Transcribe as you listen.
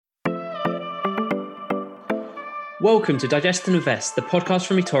Welcome to Digest and Invest, the podcast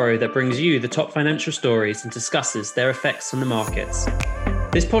from eToro that brings you the top financial stories and discusses their effects on the markets.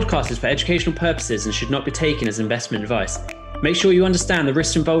 This podcast is for educational purposes and should not be taken as investment advice. Make sure you understand the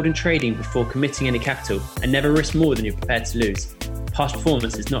risks involved in trading before committing any capital and never risk more than you're prepared to lose. Past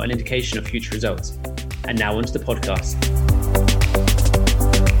performance is not an indication of future results. And now onto the podcast.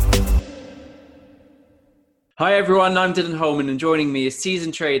 Hi everyone, I'm Dylan Holman and joining me is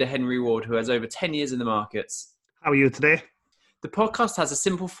seasoned trader Henry Ward, who has over 10 years in the markets. How are you today? The podcast has a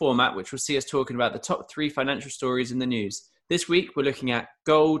simple format which will see us talking about the top 3 financial stories in the news. This week we're looking at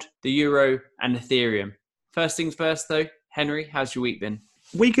gold, the euro and Ethereum. First things first though, Henry, how's your week been?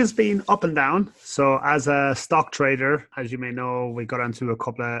 Week has been up and down. So as a stock trader, as you may know, we got into a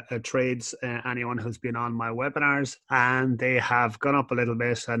couple of trades, anyone who's been on my webinars, and they have gone up a little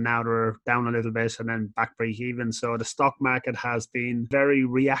bit and now they're down a little bit and then back break even. So the stock market has been very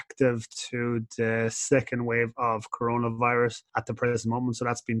reactive to the second wave of coronavirus at the present moment. So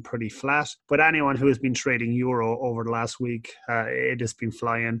that's been pretty flat. But anyone who has been trading euro over the last week, it has been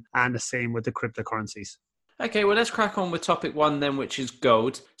flying, and the same with the cryptocurrencies. Okay, well, let's crack on with topic 1 then, which is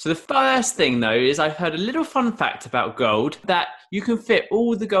gold. So the first thing, though, is I've heard a little fun fact about gold, that you can fit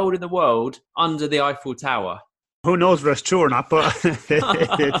all the gold in the world under the Eiffel Tower. Who knows if that's true or not, but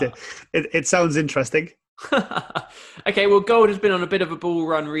it sounds interesting. Okay, well, gold has been on a bit of a bull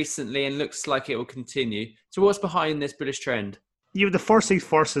run recently and looks like it will continue. So what's behind this bullish trend? The first things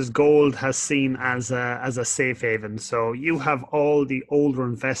first is gold has seen as a safe haven. So you have all the older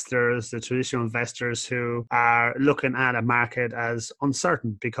investors, the traditional investors who are looking at a market as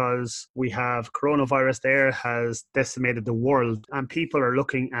uncertain because we have coronavirus there has decimated the world and people are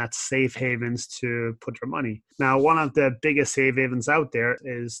looking at safe havens to put their money. Now, one of the biggest safe havens out there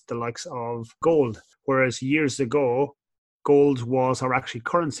is the likes of gold, whereas years ago, gold was our actually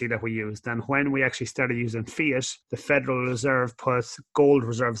currency that we used. And when we actually started using fiat, the Federal Reserve put gold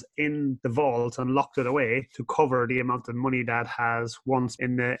reserves in the vault and locked it away to cover the amount of money that has once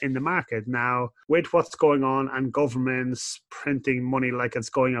in the market. Now, with what's going on and governments printing money like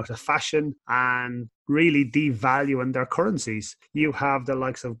it's going out of fashion and really devaluing their currencies, you have the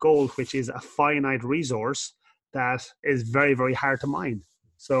likes of gold, which is a finite resource that is very, very hard to mine.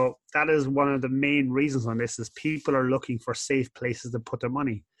 So that is one of the main reasons on this is people are looking for safe places to put their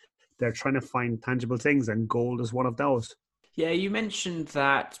money. They're trying to find tangible things and gold is one of those. Yeah, you mentioned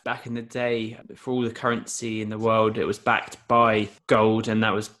that back in the day, for all the currency in the world, it was backed by gold and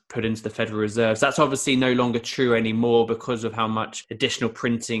that was put into the Federal Reserves. That's obviously no longer true anymore because of how much additional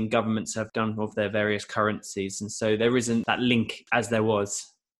printing governments have done of their various currencies. And so there isn't that link as there was.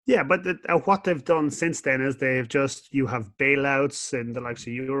 Yeah, but what they've done since then is you have bailouts in the likes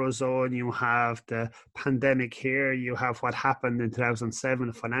of Eurozone, you have the pandemic here, you have what happened in 2007,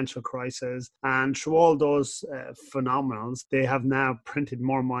 the financial crisis. And through all those phenomenons, they have now printed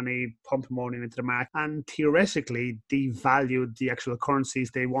more money, pumped more money into the market, and theoretically devalued the actual currencies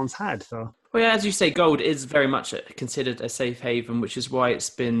they once had. So. Well, yeah, as you say, gold is very much considered a safe haven, which is why it's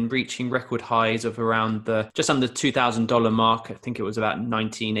been reaching record highs of around just under the $2,000 mark. I think it was about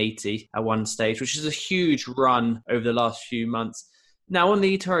 1980 at one stage, which is a huge run over the last few months. Now, on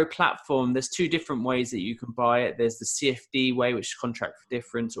the eToro platform, there's 2 different ways that you can buy it. There's the CFD way, which is contract for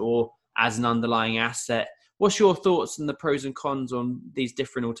difference, or as an underlying asset. What's your thoughts on the pros and cons on these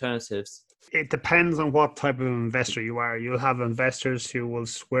different alternatives? It depends on what type of investor you are. You'll have investors who will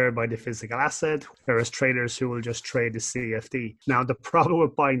swear by the physical asset, whereas traders who will just trade the CFD. Now, the problem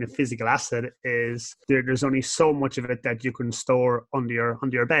with buying the physical asset is there's only so much of it that you can store under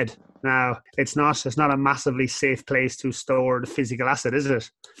your bed. Now, it's not a massively safe place to store the physical asset, is it?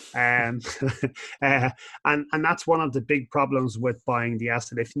 And that's one of the big problems with buying the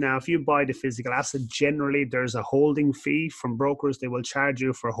asset. If you buy the physical asset, generally there's a holding fee from brokers. They will charge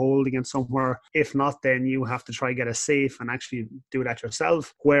you for holding it somewhere. If not, then you have to try get a safe and actually do that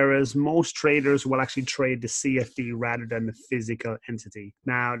yourself. Whereas most traders will actually trade the CFD rather than the physical entity.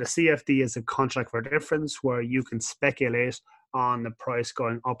 Now, the CFD is a contract for difference where you can speculate on the price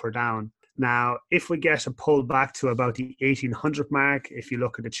going up or down. Now, if we get a pull back to about the 1800 mark, if you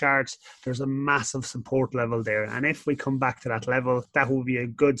look at the charts, there's a massive support level there. And if we come back to that level, that will be a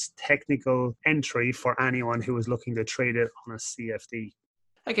good technical entry for anyone who is looking to trade it on a CFD.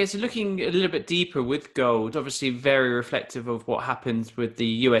 Okay, so looking a little bit deeper with gold, obviously very reflective of what happens with the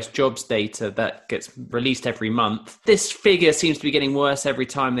US jobs data that gets released every month. This figure seems to be getting worse every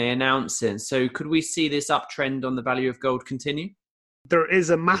time they announce it. So could we see this uptrend on the value of gold continue? There is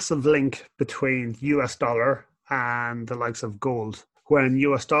a massive link between US dollar and the likes of gold. when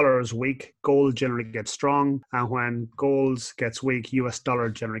US dollar is weak, gold generally gets strong. And when gold gets weak, US dollar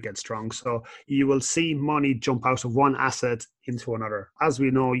generally gets strong. So you will see money jump out of one asset into another. As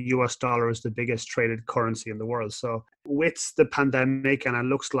we know, US dollar is the biggest traded currency in the world. So with the pandemic, and it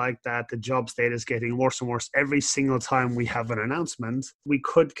looks like that the jobs data is getting worse and worse every single time we have an announcement, we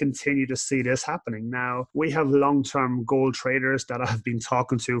could continue to see this happening. Now, we have long-term gold traders that I've been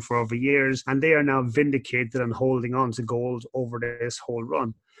talking to for over years, and they are now vindicated and holding on to gold over this whole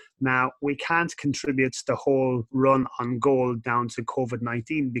run. Now, we can't contribute the whole run on gold down to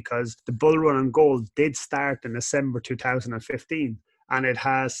COVID-19 because the bull run on gold did start in December 2015. And it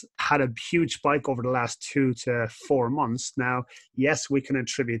has had a huge spike over the last 2 to 4 months. Now, yes, we can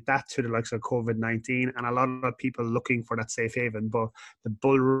attribute that to the likes of COVID-19 and a lot of people looking for that safe haven, but the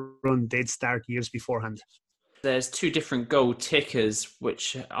bull run did start years beforehand. There's two different gold tickers,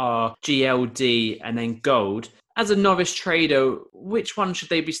 which are GLD and then gold. As a novice trader, which one should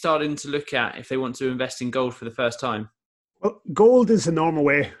they be starting to look at if they want to invest in gold for the first time? Well, gold is a normal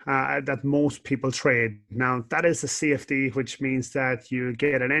way that most people trade. Now, that is a CFD, which means that you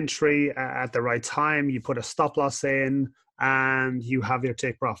get an entry at the right time, you put a stop loss in, and you have your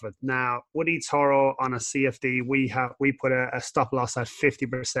take profit. Now, with eToro on a CFD, we put a stop loss at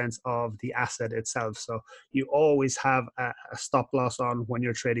 50% of the asset itself. So you always have a stop loss on when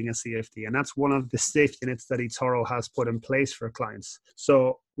you're trading a CFD. And that's one of the safety nets that eToro has put in place for clients.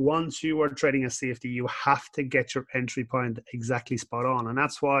 So once you are trading a CFD, you have to get your entry point exactly spot on. And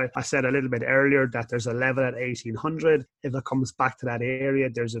that's why I said a little bit earlier that there's a level at 1800. If it comes back to that area,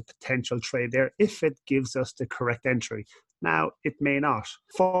 there's a potential trade there if it gives us the correct entry. Now, it may not.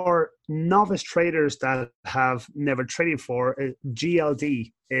 For novice traders that have never traded before,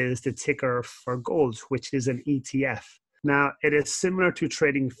 GLD is the ticker for gold, which is an ETF. Now, it is similar to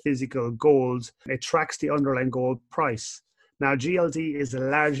trading physical gold. It tracks the underlying gold price. Now, GLD is the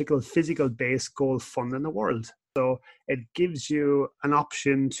largest physical-based gold fund in the world. So it gives you an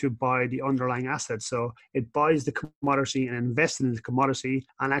option to buy the underlying asset. So it buys the commodity and invests in the commodity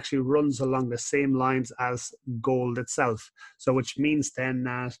and actually runs along the same lines as gold itself. So which means then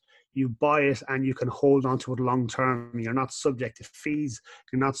that you buy it and you can hold on to it long term. You're not subject to fees.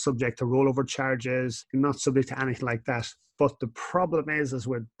 You're not subject to rollover charges. You're not subject to anything like that. But the problem is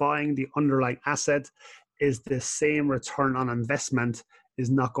with buying the underlying asset is the same return on investment is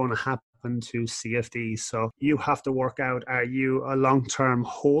not going to happen to CFDs. So you have to work out, are you a long-term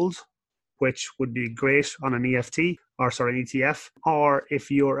hold, which would be great on an an ETF, or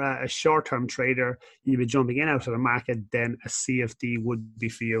if you're a short-term trader, you'd be jumping in out of the market, then a CFD would be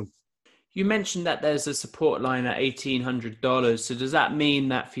for you. You mentioned that there's a support line at $1,800. So does that mean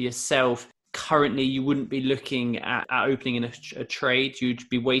that for yourself, currently you wouldn't be looking at opening in a trade? You'd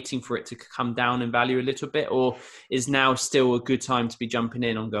be waiting for it to come down in value a little bit, or is now still a good time to be jumping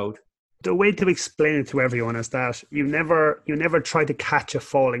in on gold? The way to explain it to everyone is that you never try to catch a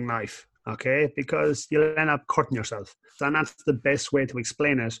falling knife, okay? Because you'll end up cutting yourself. And that's the best way to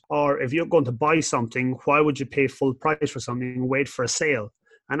explain it. Or if you're going to buy something, why would you pay full price for something and wait for a sale?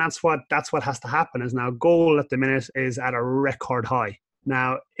 And that's what has to happen. Is now gold at the minute is at a record high.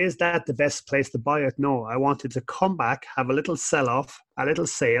 Now, is that the best place to buy it? No, I wanted to come back, have a little sell-off, a little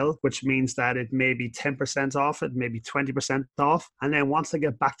sale, which means that it may be 10% off, it may be 20% off. And then once I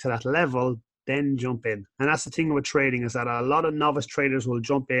get back to that level, then jump in. And that's the thing with trading, is that a lot of novice traders will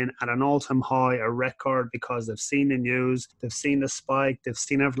jump in at an all-time high, a record, because they've seen the news, they've seen the spike, they've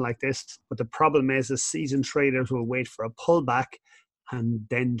seen everything like this. But the problem is seasoned traders will wait for a pullback and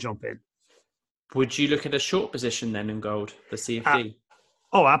then jump in. Would you look at a short position then in gold, the CFD?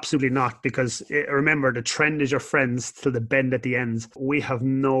 Oh, absolutely not. Because remember, the trend is your friends till the bend at the end. We have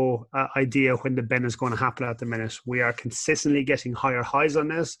no idea when the bend is going to happen at the minute. We are consistently getting higher highs on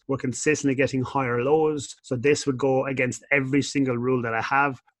this. We're consistently getting higher lows. So this would go against every single rule that I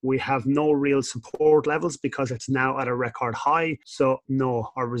have. We have no real support levels because it's now at a record high. So no,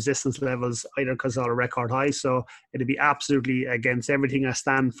 our resistance levels either because it's at a record high. So it'd be absolutely against everything I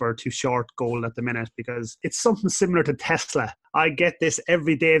stand for to short gold at the minute, because it's something similar to Tesla. I get this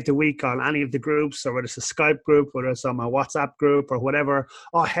every day of the week on any of the groups, or whether it's a Skype group, whether it's on my WhatsApp group or whatever.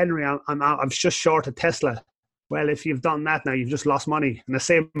 Oh, Henry, I'm just short of Tesla. Well, if you've done that now, you've just lost money. And the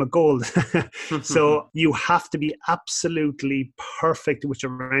same with gold. So you have to be absolutely perfect with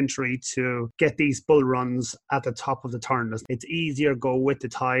your entry to get these bull runs at the top of the turn. It's easier go with the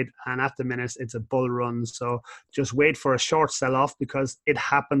tide. And at the minute, it's a bull run. So just wait for a short sell-off, because it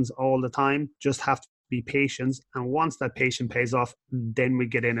happens all the time. Just have to be patient. And once that patience pays off, then we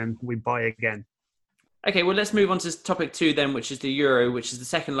get in and we buy again. Okay, well, let's move on to topic 2 then, which is the euro, which is the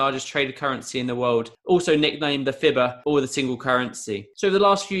second largest traded currency in the world, also nicknamed the FIBA or the single currency. So over the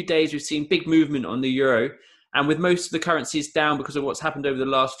last few days, we've seen big movement on the euro, and with most of the currencies down because of what's happened over the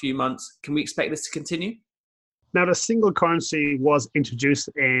last few months, can we expect this to continue? Now, the single currency was introduced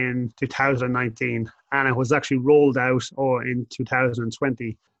in 2019 and it was actually rolled out in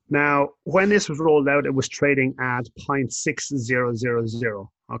 2020. Now, when this was rolled out, it was trading at 0.6000,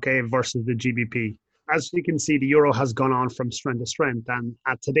 okay, versus the GBP. As you can see, the euro has gone on from strength to strength, and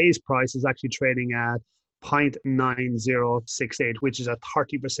at today's price is actually trading at 0.9068, which is a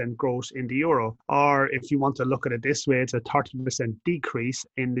 30% growth in the euro. Or if you want to look at it this way, it's a 30% decrease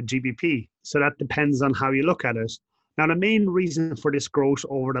in the GBP. So that depends on how you look at it. Now, the main reason for this growth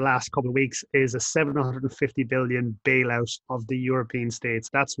over the last couple of weeks is a 750 billion bailout of the European states.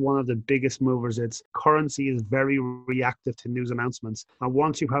 That's one of the biggest movers. Its currency is very reactive to news announcements. And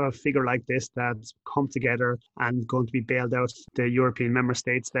once you have a figure like this that's come together and going to be bailed out the European member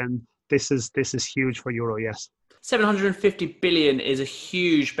states, then this is huge for euro, yes. 750 billion is a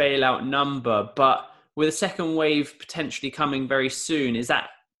huge bailout number, but with a second wave potentially coming very soon, is that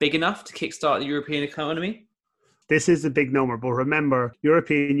big enough to kickstart the European economy? This is a big number, but remember,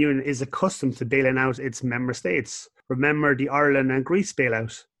 European Union is accustomed to bailing out its member states. Remember the Ireland and Greece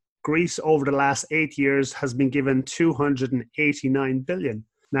bailout. Greece, over the last 8 years, has been given 289 billion.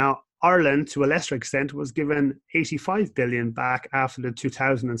 Now, Ireland, to a lesser extent, was given 85 billion back after the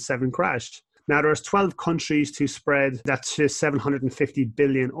 2007 crash. Now, there's 12 countries to spread that to 750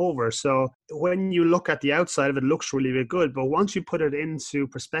 billion over. So when you look at the outside of it, it looks really, really good. But once you put it into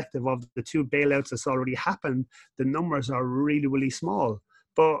perspective of the two bailouts that's already happened, the numbers are really, really small.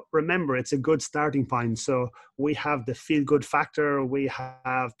 But remember, it's a good starting point. So we have the feel-good factor. We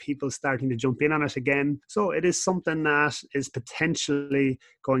have people starting to jump in on it again. So it is something that is potentially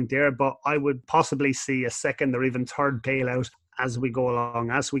going there. But I would possibly see a second or even third bailout as we go along,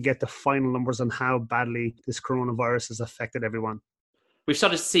 as we get the final numbers on how badly this coronavirus has affected everyone. We've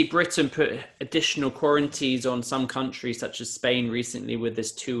started to see Britain put additional quarantines on some countries, such as Spain recently, with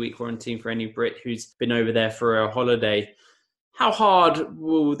this 2-week quarantine for any Brit who's been over there for a holiday. How hard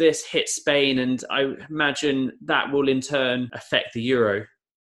will this hit Spain? And I imagine that will in turn affect the euro.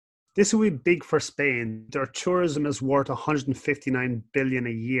 This will be big for Spain. Their tourism is worth 159 billion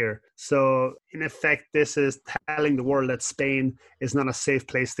a year. So in effect, this is telling the world that Spain is not a safe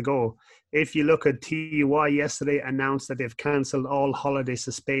place to go. If you look at TUI yesterday announced that they've cancelled all holidays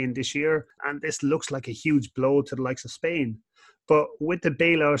to Spain this year, and this looks like a huge blow to the likes of Spain. But with the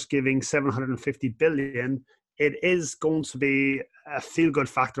bailout giving 750 billion, it is going to be a feel-good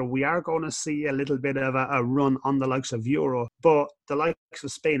factor. We are going to see a little bit of a run on the likes of euro, but the likes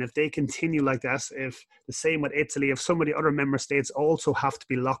of Spain, if they continue like that, if the same with Italy, if some of the other member states also have to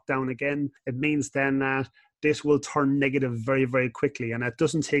be locked down again, it means then that this will turn negative very, very quickly. And it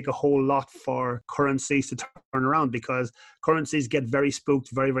doesn't take a whole lot for currencies to turn around, because currencies get very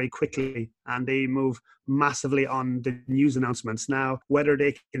spooked very, very quickly and they move massively on the news announcements. Now, whether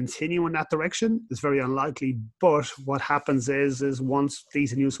they continue in that direction is very unlikely. But what happens is once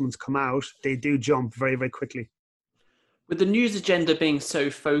these announcements come out, they do jump very, very quickly. With the news agenda being so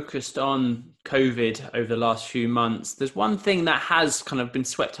focused on COVID over the last few months, there's one thing that has kind of been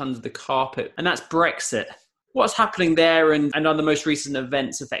swept under the carpet, and that's Brexit. What's happening there and are the most recent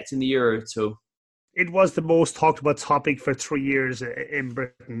events affecting the euro at all? It was the most talked about topic for 3 years in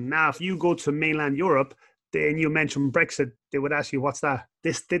Britain. Now, if you go to mainland Europe, and you mention Brexit, they would ask you, what's that?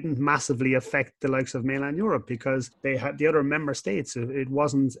 This didn't massively affect the likes of mainland Europe because they had the other member states. It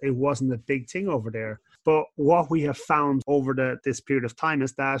wasn't a big thing over there. But what we have found over this period of time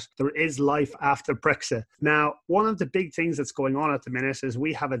is that there is life after Brexit. Now, one of the big things that's going on at the minute is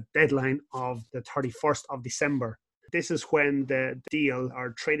we have a deadline of the 31st of December. This is when the deal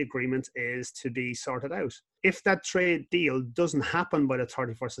or trade agreement is to be sorted out. If that trade deal doesn't happen by the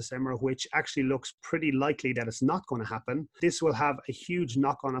 31st December, which actually looks pretty likely that it's not going to happen, this will have a huge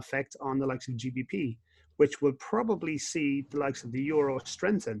knock-on effect on the likes of GBP, which will probably see the likes of the euro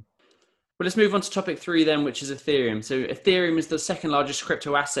strengthen. Well, let's move on to topic 3 then, which is Ethereum. So Ethereum is the second largest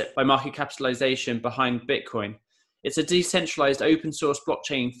crypto asset by market capitalization behind Bitcoin. It's a decentralized open source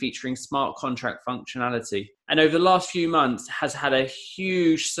blockchain featuring smart contract functionality. And over the last few months has had a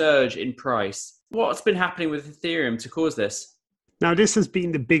huge surge in price. What's been happening with Ethereum to cause this? Now, this has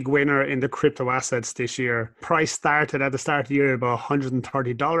been the big winner in the crypto assets this year. Price started at the start of the year about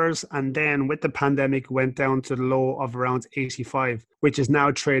 $130, and then with the pandemic went down to the low of around 85, which is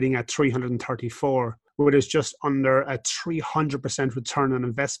now trading at 334, which is just under a 300% return on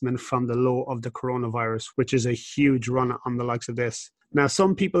investment from the low of the coronavirus, which is a huge run on the likes of this. Now,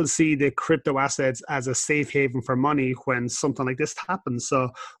 some people see the crypto assets as a safe haven for money when something like this happens. So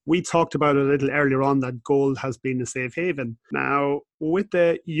we talked about it a little earlier on that gold has been a safe haven. Now, with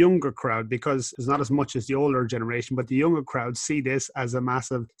the younger crowd, because there's not as much as the older generation, but the younger crowd see this as a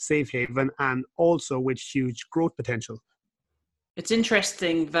massive safe haven and also with huge growth potential. It's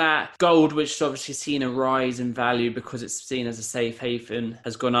interesting that gold, which has obviously seen a rise in value because it's seen as a safe haven,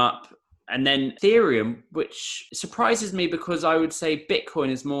 has gone up. And then Ethereum, which surprises me because I would say Bitcoin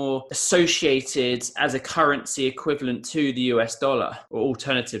is more associated as a currency equivalent to the US dollar, or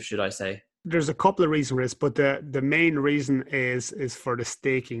alternative, should I say. There's a couple of reasons for this, but the main reason is for the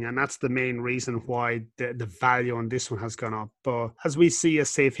staking, and that's the main reason why the value on this one has gone up. But as we see a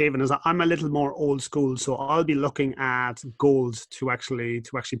safe haven, as I'm a little more old school, so I'll be looking at gold to actually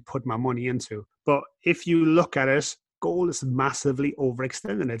put my money into. But if you look at it, gold is massively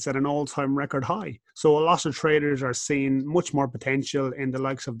overextended. It's at an all-time record high. So a lot of traders are seeing much more potential in the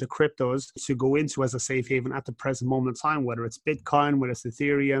likes of the cryptos to go into as a safe haven at the present moment in time, whether it's Bitcoin, whether it's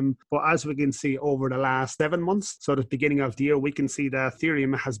Ethereum. But as we can see over the last 7 months, so the beginning of the year, we can see that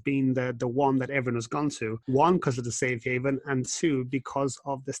Ethereum has been the one that everyone has gone to. One, because of the safe haven, and two, because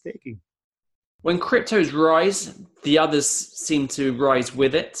of the staking. When cryptos rise, the others seem to rise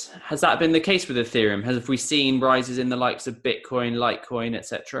with it. Has that been the case with Ethereum? Have we seen rises in the likes of Bitcoin, Litecoin,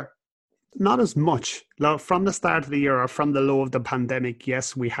 etc.? Not as much. Now, from the start of the year or from the low of the pandemic,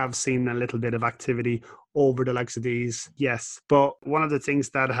 yes, we have seen a little bit of activity over the likes of these, yes. But one of the things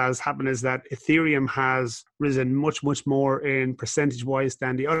that has happened is that Ethereum has risen much, much more in percentage-wise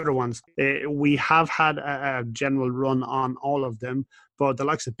than the other ones. We have had a general run on all of them, but the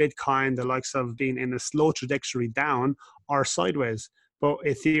likes of Bitcoin, the likes of being in a slow trajectory down or sideways. But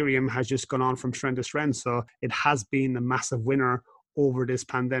Ethereum has just gone on from strength to strength. So it has been a massive winner over this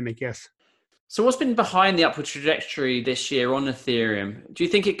pandemic, yes. So what's been behind the upward trajectory this year on Ethereum? Do you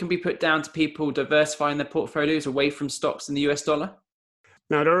think it can be put down to people diversifying their portfolios away from stocks in the US dollar?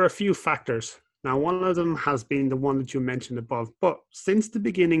 Now, there are a few factors. Now, one of them has been the one that you mentioned above. But since the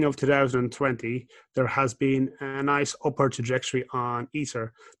beginning of 2020, there has been a nice upward trajectory on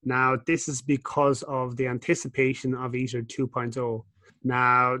Ether. Now, this is because of the anticipation of Ether 2.0.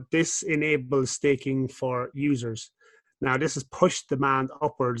 Now, this enables staking for users. Now, this has pushed demand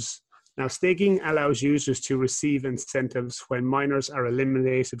upwards. Now, staking allows users to receive incentives when miners are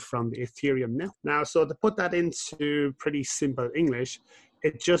eliminated from the Ethereum network. Now, so to put that into pretty simple English,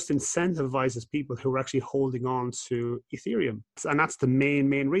 it just incentivizes people who are actually holding on to Ethereum. And that's the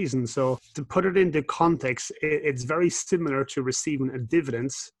main reason. So to put it into context, it's very similar to receiving a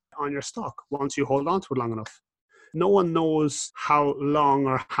dividend on your stock once you hold on to it long enough. No one knows how long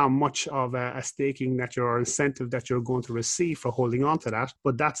or how much of a staking that your incentive that you're going to receive for holding on to that.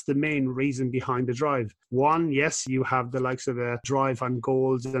 But that's the main reason behind the drive. One, yes, you have the likes of a drive on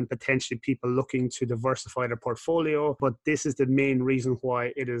gold and potentially people looking to diversify their portfolio. But this is the main reason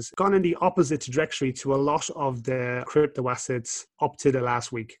why it has gone in the opposite trajectory to a lot of the crypto assets up to the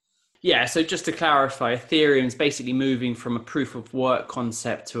last week. Yeah, so just to clarify, Ethereum is basically moving from a proof of work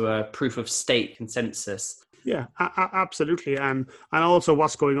concept to a proof of stake consensus. Yeah, absolutely. And also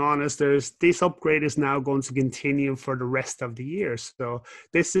what's going on is this upgrade is now going to continue for the rest of the year. So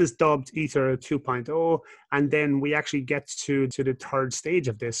this is dubbed Ether 2.0. And then we actually get to the third stage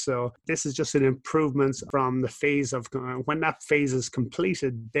of this. So this is just an improvement from the phase of when that phase is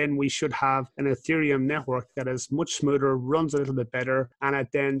completed, then we should have an Ethereum network that is much smoother, runs a little bit better, and it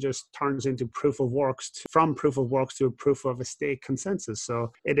then just turns into proof of works from proof of works to a proof of a stake consensus.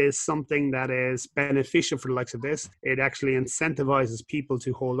 So it is something that is beneficial for the likes of this. It actually incentivizes people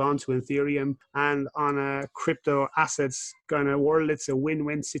to hold on to Ethereum, and on a crypto assets kind of world, it's a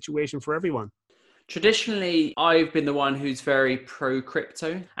win-win situation for everyone. Traditionally, I've been the one who's very pro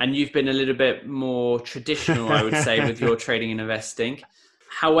crypto, and you've been a little bit more traditional, I would say, with your trading and investing.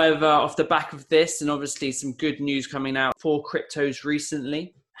 However, off the back of this, and obviously some good news coming out for cryptos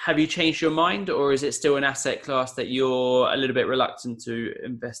recently, have you changed your mind, or is it still an asset class that you're a little bit reluctant to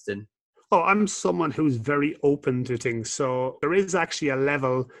invest in? Oh, I'm someone who's very open to things. So there is actually a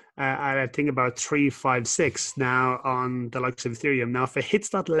level, I think about 356 now on the likes of Ethereum. Now, if it hits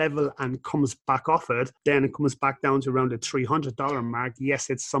that level and comes back off it, then it comes back down to around the $300 mark. Yes,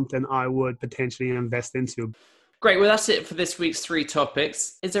 it's something I would potentially invest into. Great. Well, that's it for this week's 3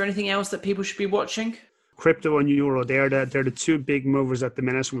 topics. Is there anything else that people should be watching? Crypto and euro, they're the two big movers at the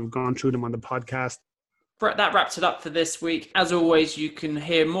minute. We've gone through them on the podcast. That wraps it up for this week. As always, you can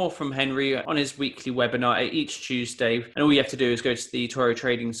hear more from Henry on his weekly webinar each Tuesday. And all you have to do is go to the eToro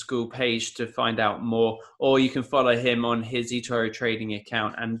Trading School page to find out more, or you can follow him on his eToro Trading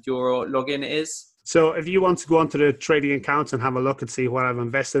account. And your login is? So if you want to go onto the trading accounts and have a look and see what I've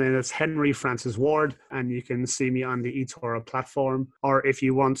invested in, it's Henry Francis Ward, and you can see me on the eToro platform. Or if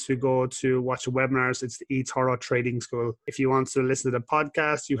you want to go to watch the webinars, it's the eToro Trading School. If you want to listen to the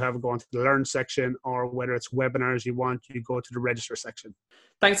podcast, you have to go into the Learn section, or whether it's webinars you want, you go to the Register section.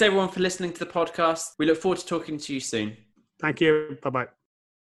 Thanks everyone for listening to the podcast. We look forward to talking to you soon. Thank you. Bye-bye.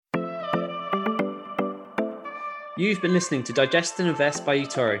 You've been listening to Digest and Invest by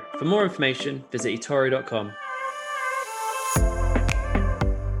eToro. For more information, visit eToro.com.